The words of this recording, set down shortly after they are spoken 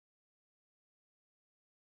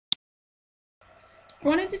I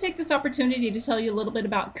wanted to take this opportunity to tell you a little bit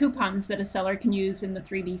about coupons that a seller can use in the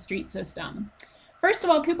 3B Street system. First of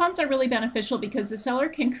all, coupons are really beneficial because the seller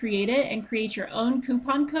can create it and create your own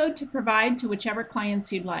coupon code to provide to whichever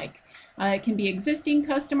clients you'd like. It can be existing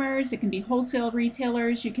customers, it can be wholesale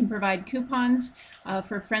retailers, you can provide coupons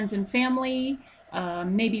for friends and family,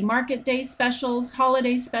 maybe market day specials,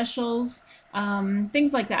 holiday specials,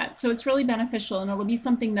 things like that. So it's really beneficial, and it'll be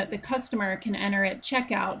something that the customer can enter at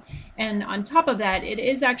checkout. And on top of that, it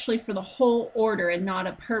is actually for the whole order and not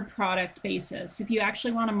a per product basis. If you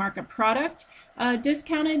actually want to mark a product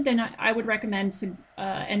discounted, then I would recommend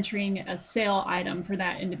entering a sale item for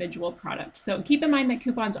that individual product. So keep in mind that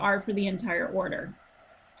coupons are for the entire order.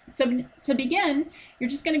 So to begin, you're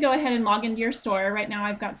just going to go ahead and log into your store. Right now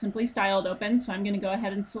I've got Simply Styled open, so I'm going to go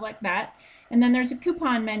ahead and select that. And then there's a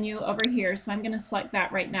coupon menu over here, so I'm going to select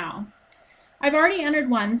that right now. I've already entered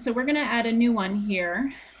one, so we're going to add a new one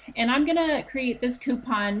here. And I'm going to create this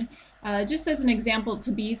coupon just as an example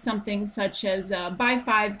to be something such as buy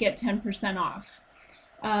 5, get 10% off.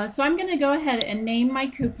 So I'm going to go ahead and name my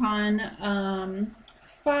coupon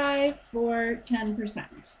 5 for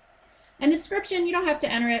 10%. And the description, you don't have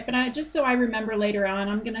to enter it, but just so I remember later on,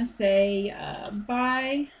 I'm going to say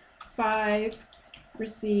buy 5,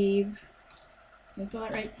 receive, did I spell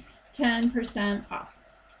that right? 10% off.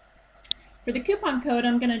 For the coupon code,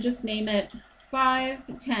 I'm going to just name it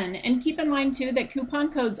 510. And keep in mind too that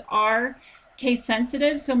coupon codes are case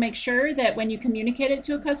sensitive, so make sure that when you communicate it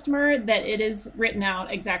to a customer that it is written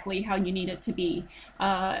out exactly how you need it to be.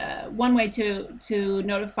 One way to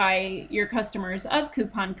notify your customers of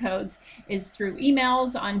coupon codes is through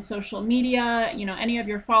emails, on social media, any of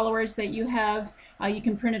your followers that you have. You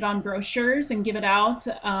can print it on brochures and give it out.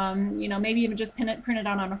 Maybe even just print it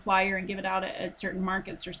out on a flyer and give it out at certain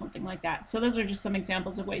markets or something like that. So those are just some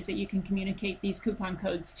examples of ways that you can communicate these coupon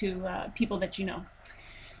codes to people that you know.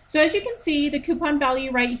 So as you can see, the coupon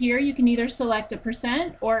value right here, you can either select a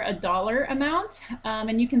percent or a dollar amount,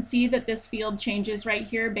 and you can see that this field changes right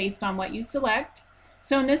here based on what you select.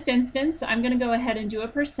 So in this instance, I'm going to go ahead and do a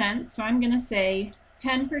percent, so I'm going to say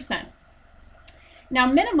 10%. Now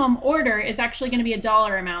minimum order is actually going to be a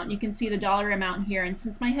dollar amount. You can see the dollar amount here, and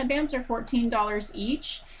since my headbands are $14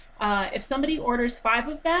 each, if somebody orders 5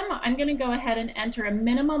 of them, I'm going to go ahead and enter a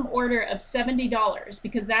minimum order of $70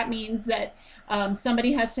 because that means that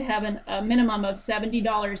somebody has to have a minimum of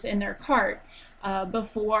 $70 in their cart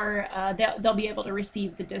before they'll be able to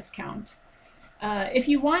receive the discount. If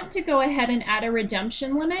you want to go ahead and add a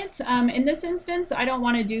redemption limit, in this instance, I don't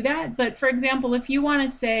want to do that. But for example, if you want to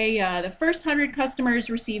say the first 100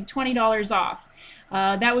 customers receive $20 off,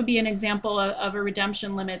 that would be an example of a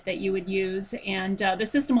redemption limit that you would use. And the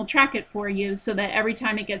system will track it for you so that every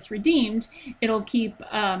time it gets redeemed, it'll keep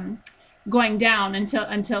going down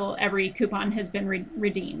until every coupon has been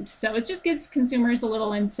redeemed. So it just gives consumers a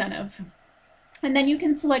little incentive. And then you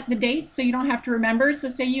can select the date so you don't have to remember. So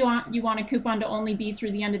say you want a coupon to only be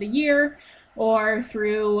through the end of the year or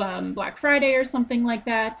through Black Friday or something like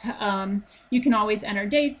that. You can always enter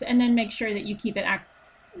dates and then make sure that you keep it active.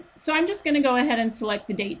 So I'm just going to go ahead and select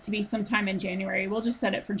the date to be sometime in January. We'll just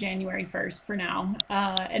set it for January 1st for now.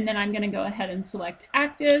 And then I'm going to go ahead and select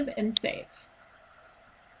active and save.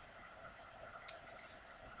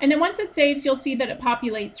 And then once it saves, you'll see that it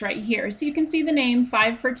populates right here. So you can see the name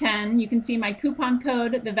 5 for 10. You can see my coupon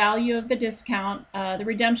code, the value of the discount, the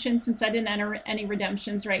redemption since I didn't enter any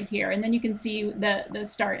redemptions right here. And then you can see the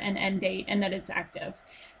start and end date and that it's active.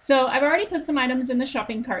 So I've already put some items in the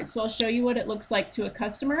shopping cart, so I'll show you what it looks like to a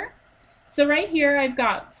customer. So right here, I've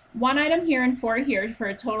got 1 item here and 4 here for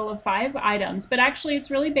a total of 5 items, but actually it's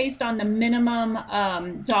really based on the minimum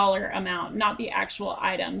dollar amount, not the actual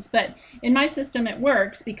items. But in my system, it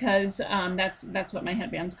works because that's what my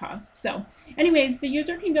headbands cost. So anyways, the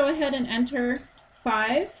user can go ahead and enter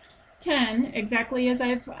 5, 10, exactly as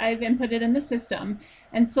I've inputted in the system,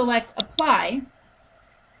 and select apply.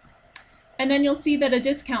 And then you'll see that a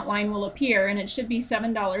discount line will appear, and it should be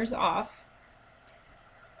 $7 off.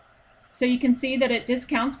 So you can see that it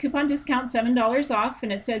discounts, coupon discount $7 off,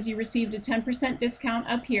 and it says you received a 10% discount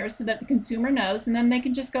up here so that the consumer knows, and then they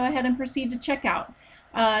can just go ahead and proceed to checkout.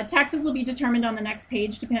 Taxes will be determined on the next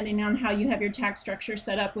page depending on how you have your tax structure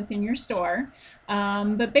set up within your store.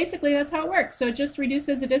 But basically that's how it works. So it just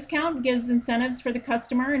reduces a discount, gives incentives for the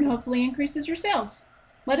customer, and hopefully increases your sales.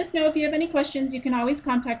 Let us know if you have any questions. You can always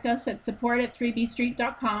contact us at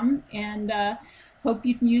support@3bstreet.com, and hope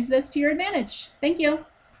you can use this to your advantage. Thank you.